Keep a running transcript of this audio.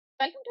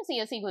Welcome to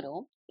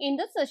CSEGuru. In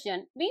this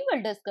session, we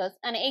will discuss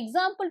an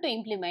example to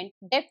implement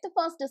depth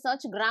first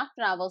search graph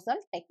traversal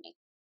technique.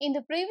 In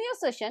the previous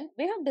session,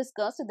 we have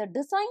discussed the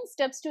design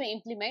steps to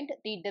implement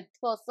the depth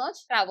first search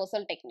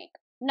traversal technique.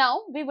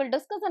 Now, we will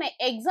discuss an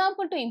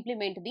example to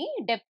implement the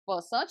depth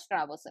first search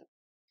traversal.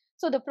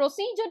 So, the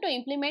procedure to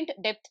implement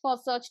depth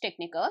first search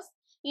technique is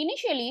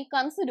initially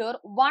consider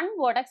one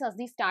vertex as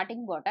the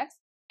starting vertex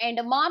and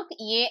mark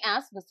A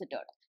as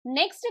visited.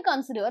 Next,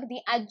 consider the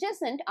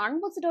adjacent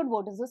unvisited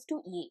vertices to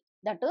A,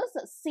 that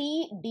is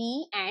C,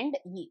 D and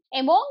E.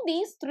 Among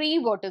these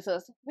three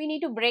vertices, we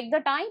need to break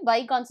the tie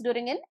by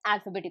considering in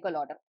alphabetical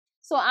order.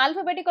 So,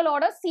 alphabetical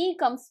order, C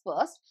comes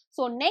first.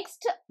 So,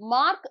 next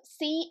mark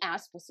C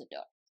as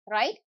visited,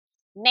 right?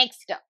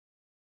 Next,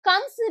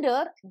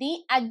 consider the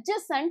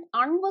adjacent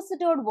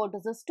unvisited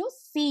vertices to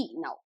C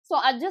now.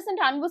 So, adjacent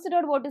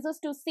unvisited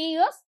vertices to C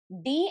is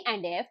D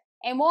and F.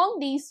 Among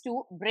these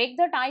two, break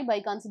the tie by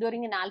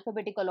considering in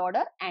alphabetical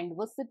order and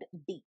visit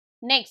D.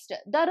 Next,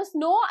 there is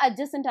no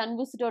adjacent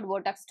unvisited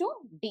vertex to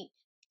D.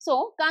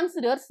 So,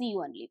 consider C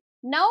only.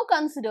 Now,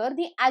 consider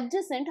the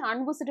adjacent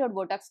unvisited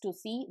vertex to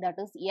C, that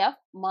is F,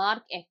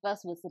 mark F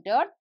as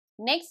visited.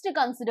 Next,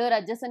 consider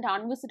adjacent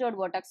unvisited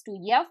vertex to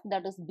F,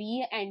 that is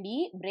B and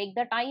E, break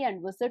the tie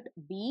and visit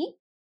B.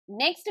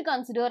 Next,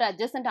 consider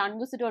adjacent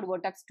unvisited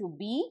vertex to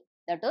B,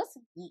 that is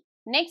E.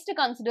 Next,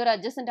 consider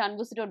adjacent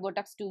unvisited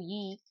vertex to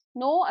E,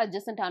 no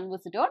adjacent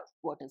unvisited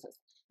vertices.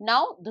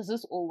 Now, this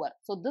is over.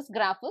 So, this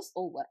graph is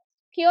over.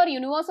 Here,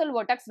 universal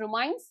vertex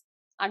remains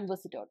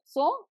unvisited.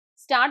 So,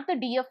 start the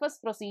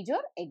DFS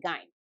procedure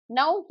again.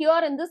 Now,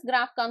 here in this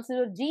graph,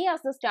 consider G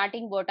as the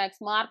starting vertex,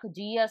 mark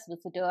G as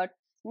visited.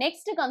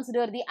 Next,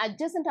 consider the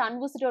adjacent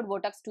unvisited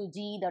vertex to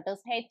G, that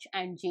is H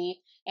and J.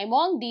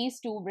 Among these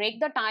two, break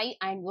the tie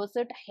and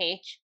visit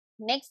H.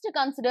 Next,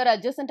 consider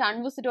adjacent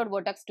unvisited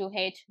vertex to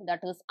H,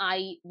 that is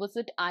I,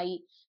 visit I.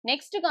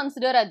 Next,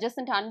 consider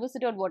adjacent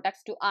unvisited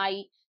vertex to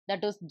I,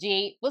 that is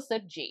J,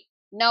 visit J.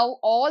 Now,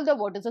 all the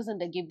vertices in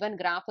the given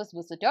graph is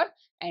visited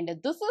and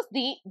this is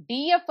the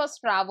DFS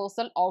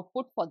traversal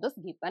output for this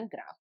given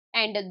graph.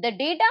 And the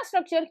data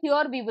structure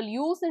here we will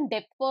use in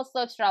depth first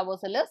search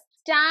traversal is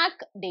stack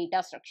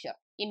data structure.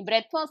 In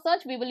breadth first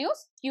search, we will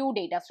use queue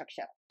data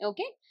structure.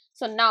 Okay.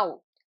 So, now,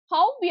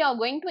 how we are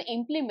going to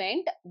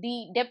implement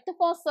the depth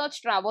first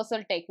search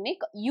traversal technique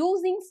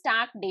using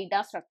stack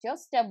data structure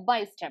step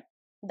by step,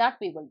 that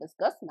we will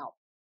discuss now.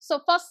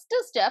 So, first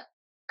step,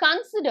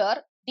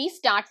 consider the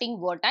starting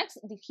vertex.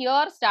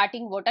 Here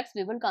starting vertex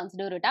we will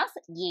consider it as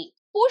A.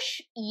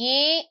 Push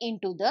A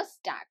into the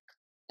stack.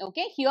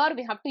 Okay, here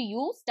we have to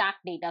use stack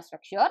data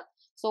structure.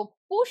 So,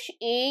 push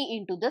A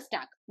into the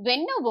stack.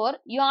 Whenever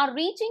you are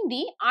reaching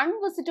the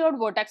unvisited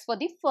vertex for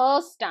the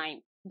first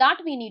time, that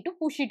we need to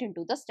push it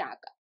into the stack.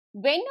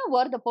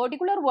 Whenever the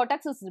particular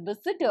vertex is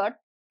visited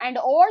and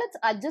all its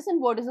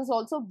adjacent vertices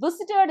also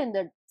visited in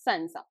the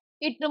sense,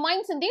 it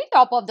remains in the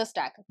top of the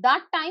stack.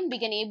 That time we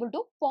can able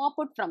to pop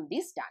it from the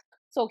stack.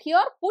 So,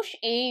 here push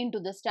A into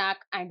the stack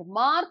and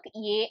mark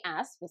A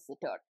as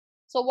visited.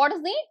 So, what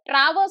is the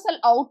traversal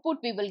output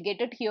we will get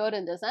it here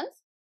in the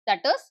sense? That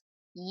is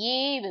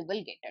A we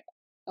will get it.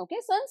 Okay,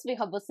 since we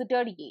have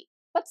visited A.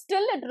 But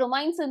still it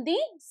remains in the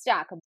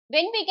stack.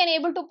 When we can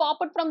able to pop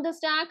it from the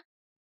stack?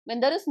 When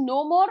there is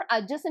no more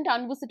adjacent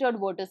unvisited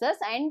vertices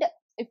and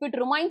if it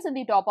remains in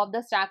the top of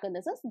the stack in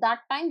the sense, that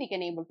time we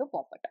can able to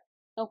pop it.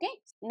 Okay,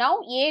 now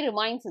A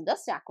remains in the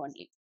stack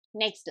only.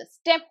 Next,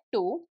 step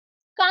 2,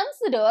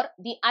 consider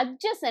the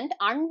adjacent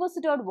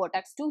unvisited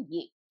vertex to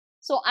A.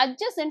 So,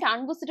 adjacent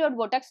unvisited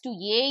vertex to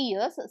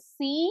A is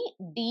C,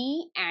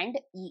 D and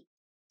E.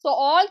 So,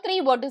 all three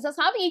vertices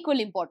have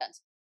equal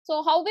importance.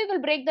 So, how we will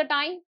break the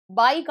tie?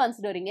 By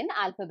considering in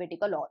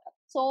alphabetical order.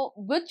 So,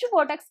 which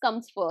vertex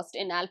comes first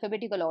in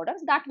alphabetical order,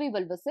 that we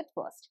will visit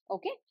first.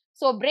 Okay.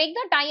 So, break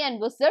the tie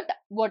and visit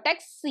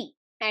vertex C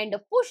and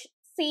push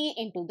C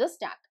into the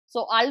stack.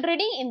 So,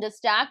 already in the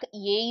stack A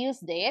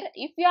is there.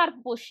 If you are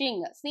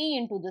pushing C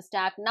into the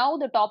stack, now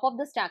the top of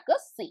the stack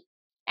is C.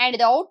 And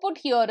the output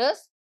here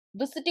is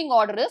visiting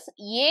order is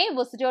A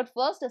visited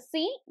first,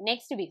 C,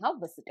 next we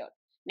have visited.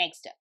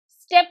 Next,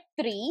 step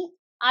 3,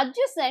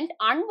 adjacent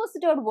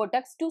unvisited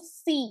vertex to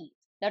C.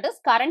 That is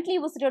currently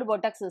visited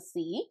vertex is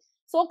C.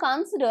 So,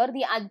 consider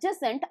the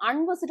adjacent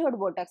unvisited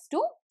vertex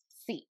to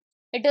C.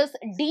 It is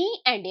D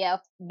and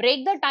F.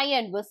 Break the tie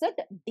and visit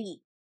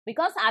D.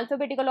 Because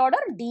alphabetical order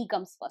D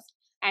comes first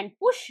and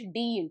push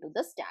D into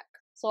the stack.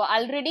 So,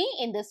 already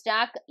in the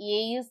stack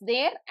A is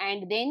there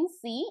and then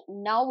C,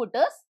 now it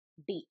is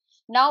D.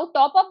 Now,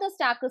 top of the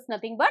stack is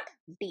nothing but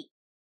D.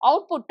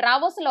 Output,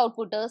 traversal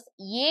output is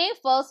A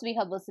first we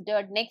have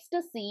visited, next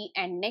is C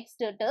and next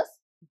it is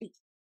D.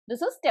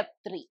 This is step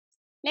 3.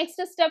 Next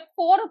is step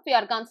 4 if we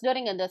are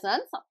considering in the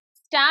sense,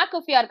 stack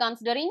if we are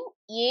considering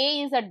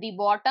A is at the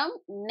bottom,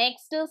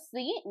 next is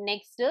C,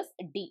 next is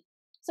D.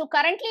 So,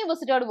 currently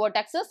visited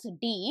vertex is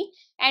D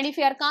and if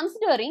you are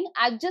considering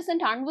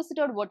adjacent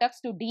unvisited vertex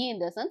to D in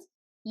the sense,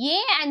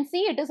 A and C,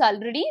 it is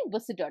already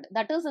visited.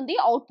 That is in the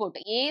output.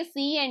 A,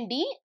 C and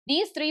D,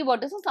 these three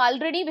vertices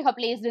already we have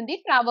placed in the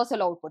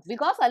traversal output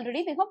because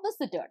already we have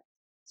visited.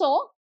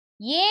 So,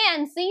 A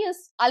and C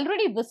is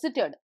already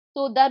visited.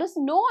 So, there is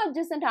no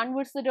adjacent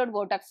unvisited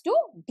vertex to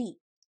D.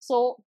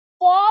 So,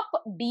 pop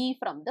D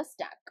from the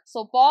stack.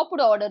 So, popped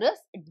order is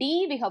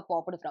D we have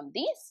popped from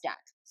the stack.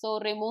 So,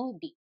 remove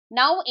D.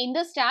 Now, in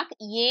the stack,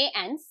 A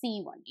and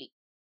C only.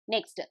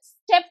 Next,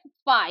 step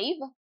 5.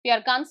 We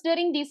are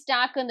considering the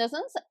stack in the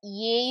sense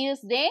A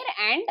is there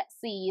and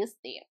C is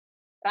there,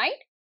 right?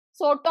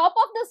 So, top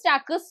of the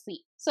stack is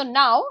C. So,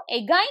 now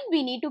again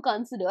we need to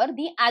consider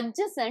the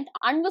adjacent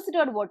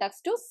unvisited vertex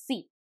to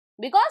C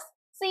because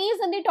C is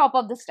in the top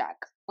of the stack,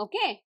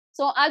 okay?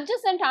 So,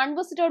 adjacent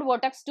unvisited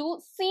vertex to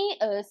C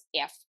is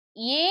F.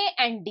 A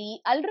and D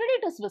already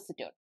it is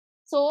visited.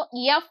 So,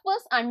 F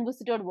is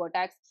unvisited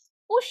vertex.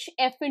 Push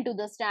F into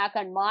the stack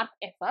and mark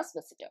F as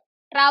visited.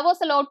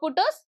 Traversal output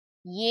is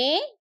A,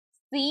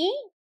 C,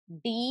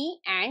 D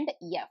and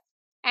F.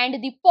 And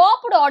the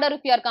popped order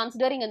if you are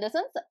considering in the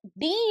sense,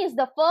 D is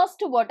the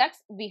first vertex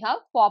we have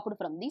popped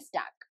from the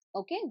stack.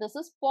 Okay, this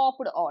is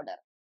popped order.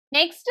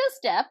 Next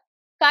step,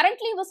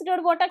 currently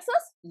visited vertex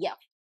is F.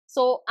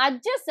 So,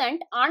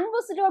 adjacent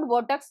unvisited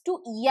vertex to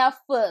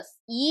F is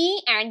E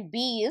and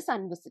B is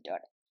unvisited.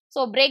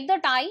 So, break the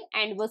tie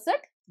and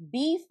visit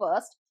B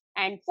first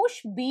and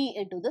push B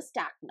into the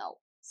stack now.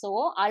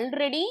 So,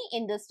 already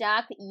in the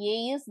stack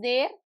A is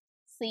there,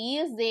 C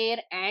is there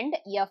and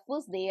F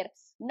is there.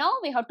 Now,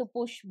 we have to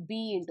push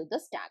B into the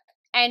stack.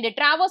 And the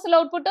traversal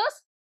output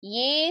is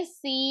A,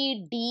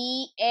 C,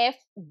 D, F,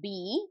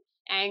 B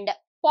and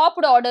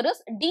popped order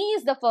is D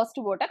is the first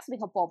vertex we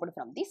have popped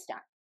from the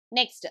stack.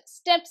 Next,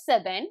 step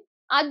 7.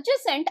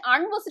 Adjacent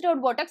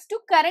unvisited vertex to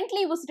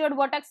currently visited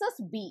vertex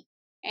is B.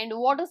 And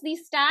what is the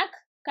stack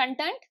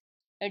content?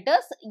 It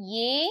is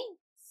A,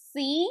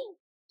 C,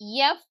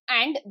 F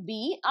and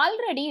B.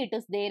 Already it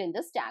is there in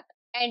the stack.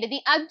 And the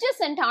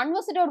adjacent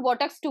unvisited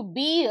vertex to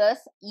B is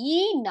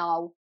E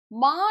now.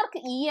 Mark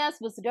E as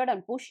visited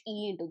and push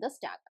E into the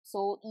stack.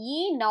 So,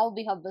 E now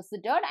we have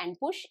visited and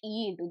push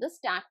E into the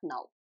stack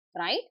now.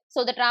 Right?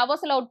 So, the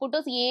traversal output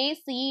is A,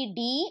 C,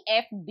 D,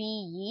 F, B,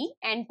 E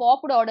and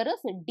popped order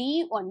is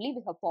D only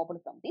we have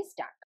popped from the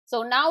stack.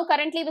 So, now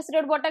currently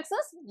visited vertex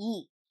is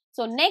E.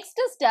 So, next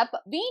step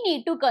we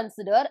need to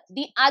consider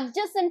the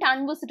adjacent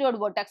unvisited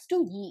vertex to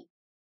E.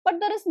 But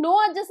there is no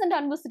adjacent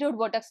unvisited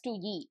vertex to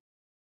E.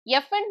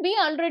 F and B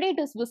already it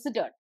is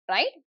visited,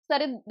 right?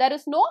 There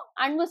is no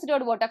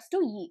unvisited vertex to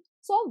E.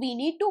 So, we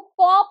need to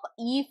pop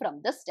E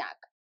from the stack.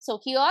 So,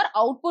 here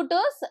output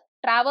is,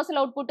 traversal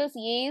output is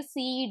A,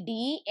 C,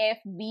 D, F,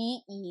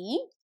 B, E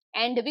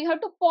and we have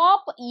to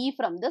pop E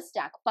from the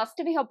stack. First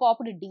we have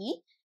popped D,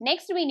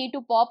 next we need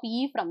to pop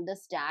E from the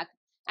stack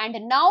and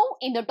now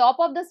in the top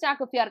of the stack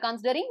if we are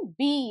considering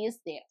B is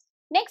there.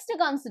 Next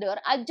consider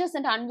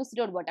adjacent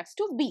unvisited vertex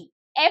to B.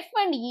 F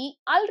and E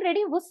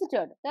already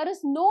visited. There is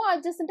no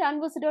adjacent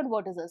unvisited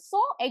vertices.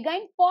 So,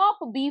 again pop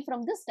B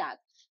from the stack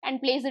and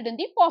place it in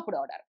the popped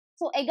order.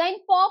 So, again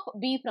pop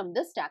B from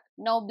the stack.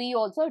 Now, B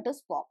also it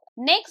is popped.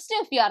 Next,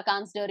 if you are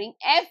considering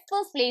F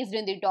is placed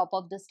in the top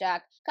of the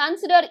stack,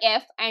 consider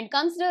F and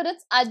consider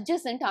its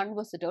adjacent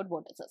unvisited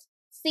vertices.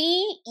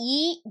 C,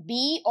 E,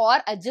 B or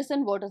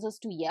adjacent vertices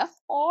to F,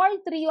 all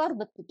three are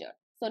visited.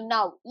 So,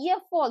 now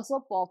F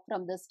also pop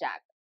from the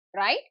stack,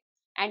 right?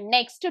 And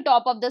next to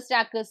top of the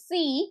stack is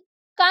C.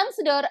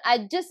 Consider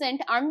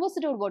adjacent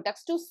unvisited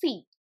vertex to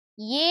C.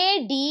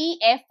 A, D,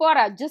 F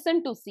are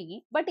adjacent to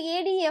C, but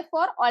A, D, F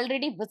are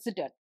already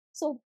visited.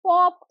 So,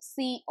 pop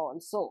C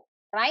also,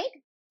 right?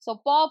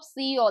 So, pop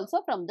C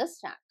also from the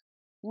stack.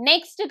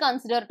 Next,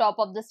 consider top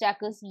of the stack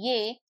is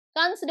A.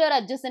 Consider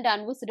adjacent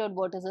unvisited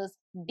vertices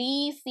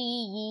D, C,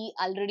 E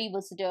already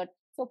visited.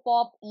 So,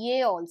 pop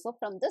A also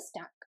from the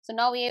stack. So,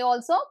 now A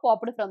also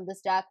popped from the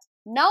stack.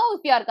 Now,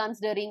 if you are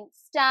considering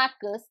stack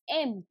is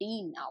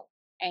empty now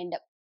and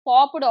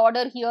popped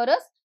order here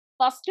is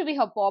first we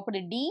have popped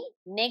D,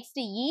 next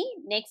E,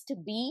 next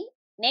B,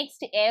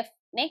 next F,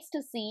 next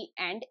C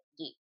and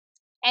A.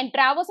 And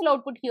traversal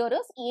output here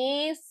is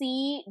A,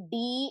 C,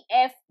 D,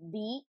 F,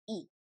 B,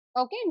 E.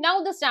 Okay,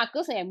 now the stack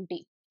is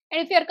empty.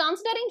 And if you are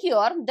considering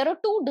here, there are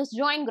two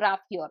disjoint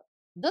graphs here.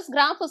 This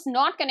graph is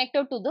not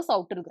connected to this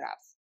outer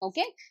graph.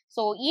 Okay,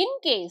 so in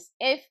case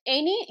if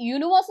any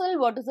universal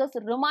vertices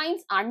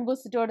remains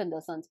unvisited in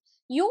the sense,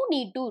 you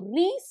need to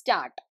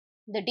restart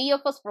the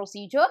DFS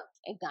procedure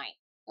again.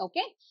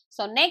 Okay,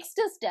 so next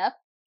step,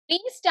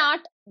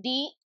 restart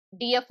the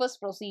DFS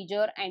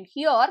procedure and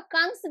here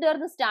consider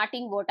the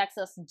starting vertex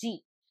as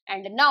G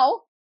and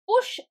now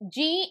push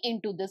G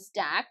into the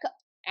stack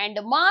and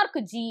mark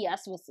G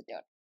as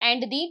visited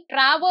and the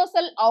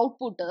traversal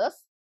output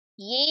is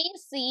A,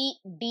 C,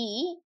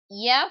 D,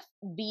 F,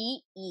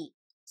 B, E.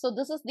 So,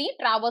 this is the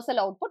traversal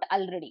output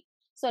already.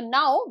 So,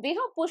 now we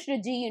have pushed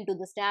G into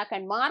the stack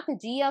and mark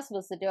G as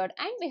visited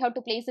and we have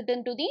to place it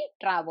into the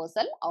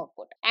traversal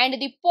output. And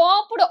the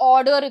popped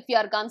order if you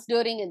are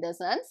considering in the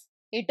sense,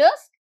 it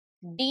is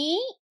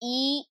D,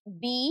 E,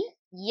 B,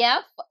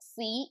 F,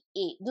 C,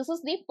 A. This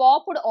is the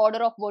popped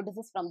order of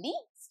vertices from the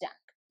stack.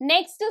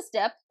 Next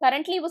step,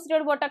 currently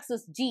visited vertex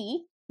is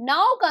G.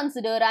 Now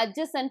consider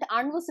adjacent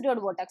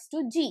unvisited vertex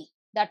to G.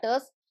 That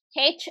is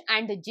H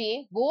and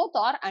J both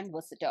are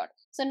unvisited.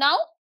 So now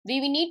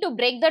we need to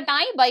break the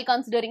tie by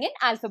considering in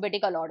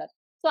alphabetical order.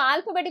 So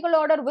alphabetical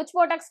order, which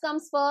vertex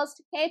comes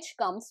first? H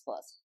comes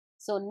first.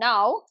 So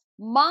now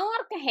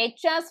mark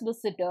H as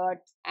visited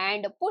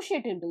and push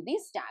it into the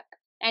stack.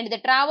 And the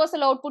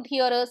traversal output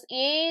here is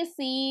A,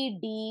 C,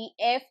 D,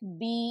 F,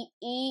 B,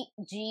 E,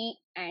 G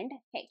and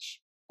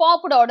H.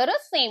 Popped order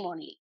is same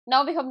only.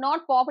 Now we have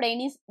not popped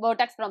any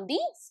vertex from the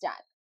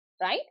stack,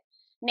 right?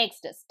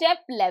 Next, step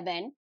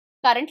 11.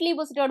 Currently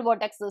visited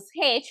vertex is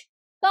H.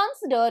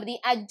 Consider the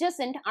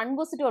adjacent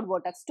unvisited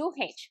vertex to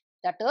H,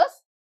 that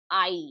is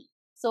I.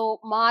 So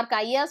mark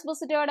I as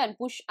visited and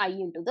push I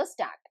into the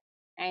stack.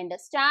 And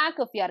stack,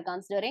 if we are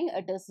considering,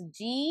 it is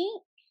G,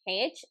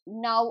 H.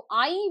 Now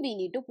I, we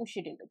need to push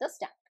it into the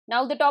stack.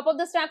 Now the top of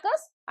the stack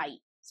is I.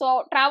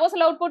 So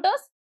traversal output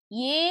is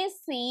A,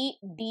 C,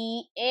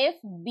 D, F,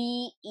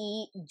 B,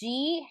 E,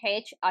 G,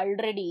 H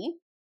already,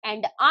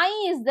 and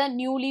I is the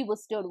newly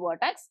visited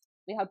vertex.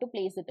 We have to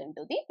place it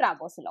into the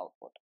traversal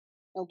output.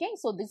 Okay,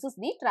 so this is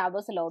the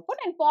traversal output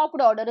and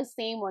popped order is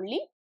same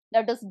only,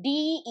 that is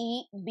D,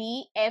 E,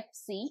 B, F,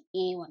 C,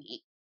 A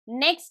only.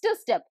 Next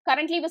step,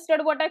 currently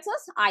visited vertex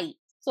is I.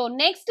 So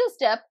next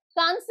step,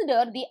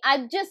 consider the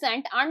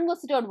adjacent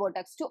unvisited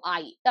vertex to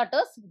I, that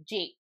is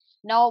J.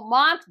 Now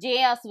mark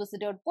J as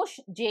visited, push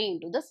J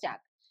into the stack.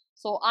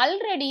 So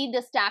already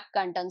the stack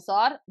contents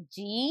are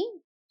G,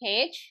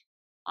 H,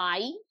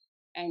 I,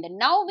 and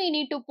now we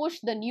need to push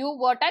the new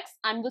vertex,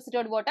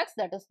 unvisited vertex,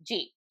 that is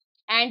J.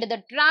 And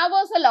the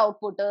traversal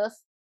output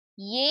is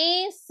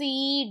A,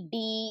 C,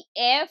 D,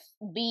 F,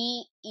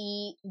 B,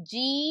 E,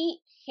 G,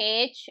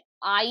 H,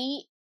 I,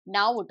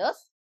 now it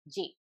is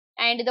J.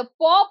 And the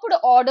popped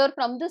order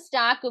from the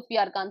stack, if we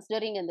are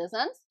considering in the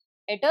sense,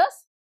 it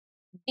is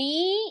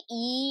D,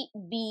 E,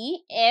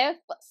 B, F,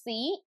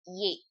 C,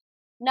 A.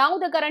 Now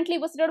the currently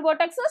visited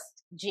vertex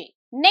is J.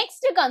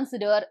 Next,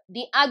 consider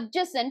the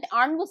adjacent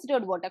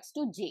unvisited vertex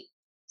to J.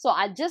 So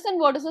adjacent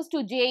vertices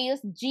to J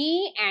is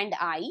G and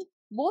I.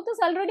 Both is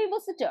already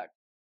visited.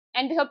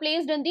 And we have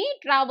placed in the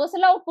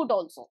traversal output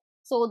also.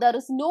 So there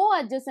is no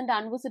adjacent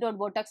unvisited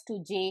vertex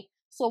to J.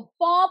 So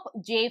pop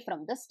J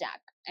from the stack.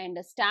 And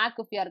the stack,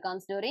 if we are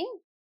considering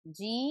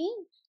G,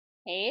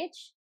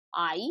 H,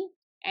 I,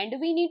 and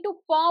we need to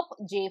pop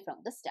J from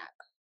the stack.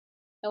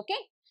 Okay.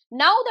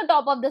 Now the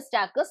top of the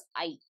stack is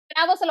I.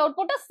 Traversal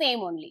output is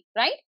same only,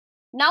 right?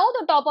 Now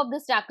the top of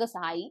the stack is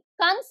I.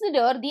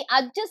 Consider the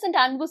adjacent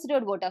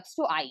unvisited vertex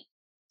to I.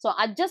 So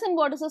adjacent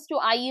vertices to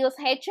I is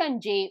H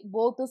and J,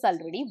 both is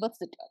already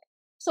visited.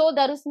 So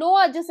there is no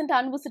adjacent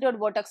unvisited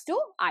vertex to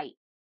I.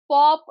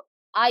 Pop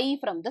I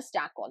from the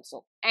stack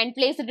also and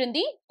place it in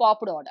the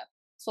popped order.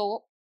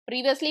 So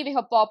previously we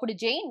have popped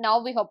J,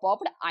 now we have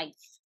popped I,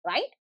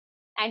 right?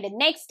 And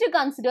next,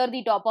 consider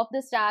the top of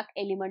the stack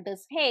element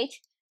is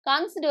H.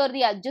 Consider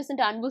the adjacent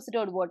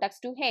unvisited vertex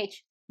to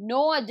H.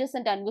 No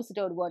adjacent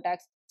unvisited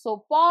vertex.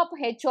 So pop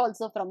H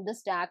also from the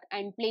stack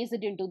and place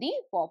it into the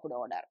popped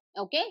order.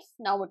 Okay,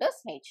 now it is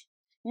H.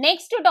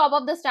 Next to top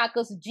of the stack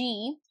is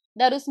G.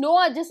 There is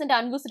no adjacent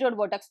unvisited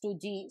vertex to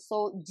G.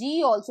 So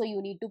G also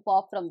you need to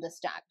pop from the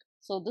stack.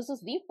 So this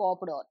is the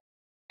popped order.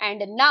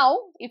 And now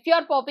if you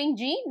are popping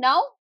G,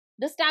 now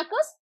the stack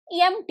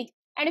is empty.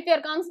 And if you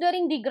are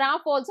considering the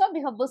graph also,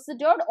 we have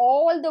visited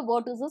all the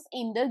vertices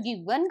in the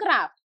given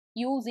graph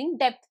using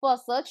depth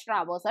first search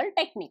traversal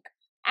technique.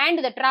 And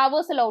the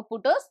traversal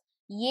output is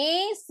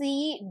A,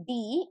 C,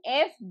 D,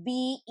 F,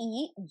 B,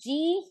 E,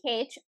 G,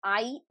 H,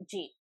 I,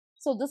 J.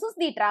 So this is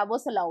the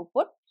traversal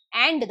output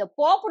and the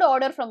popped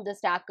order from the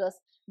stack is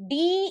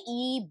D,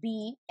 E,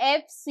 B,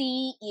 F,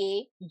 C,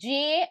 A,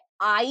 J,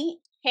 I,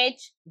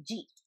 H,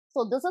 G.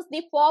 So this is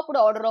the popped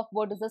order of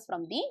vertices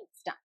from the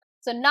stack.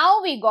 So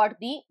now we got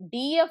the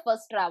DFS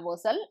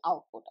traversal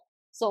output.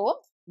 So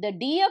the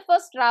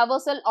DFS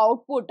traversal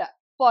output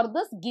for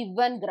this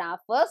given graph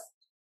is,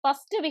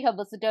 first we have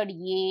visited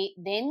A,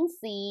 then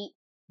C,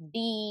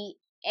 D,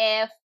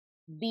 F,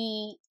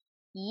 B,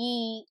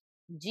 E,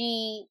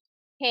 G,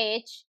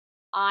 H,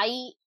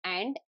 I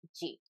and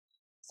J.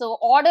 So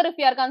order if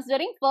you are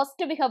considering, first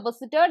we have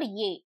visited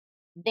A,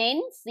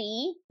 then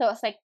C,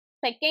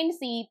 second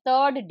C,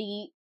 third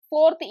D,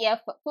 fourth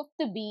F,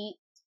 fifth B,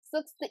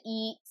 6th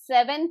E,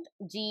 7th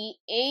G,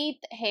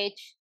 8th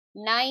H,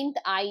 9th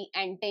I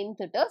and 10th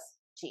it is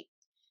J.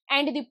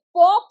 And the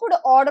popped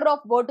order of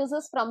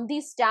vertices from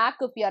the stack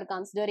if you are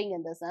considering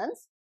in the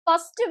sense,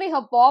 first we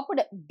have popped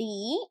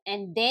D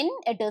and then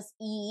it is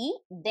E,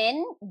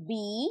 then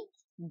B,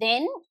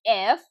 then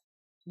F,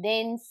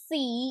 then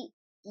C,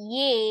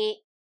 A,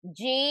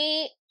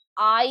 J,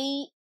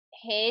 I,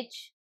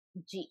 H,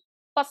 G.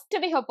 First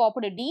we have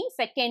popped D,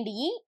 second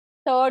E,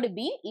 third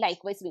B,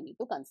 likewise we need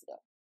to consider.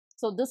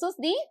 So this is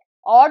the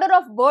order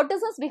of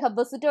vertices we have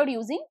visited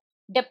using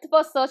depth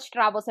first search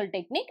traversal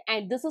technique,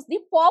 and this is the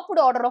popped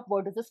order of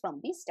vertices from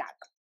the stack.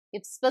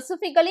 If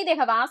specifically they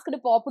have asked a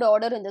popped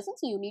order in the sense,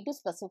 you need to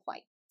specify.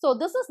 So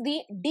this is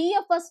the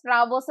DFS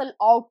traversal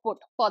output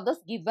for this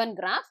given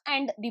graph,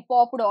 and the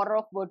popped order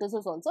of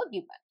vertices also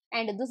given,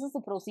 and this is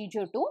the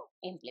procedure to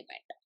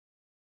implement.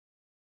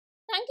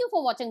 Thank you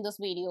for watching this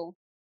video.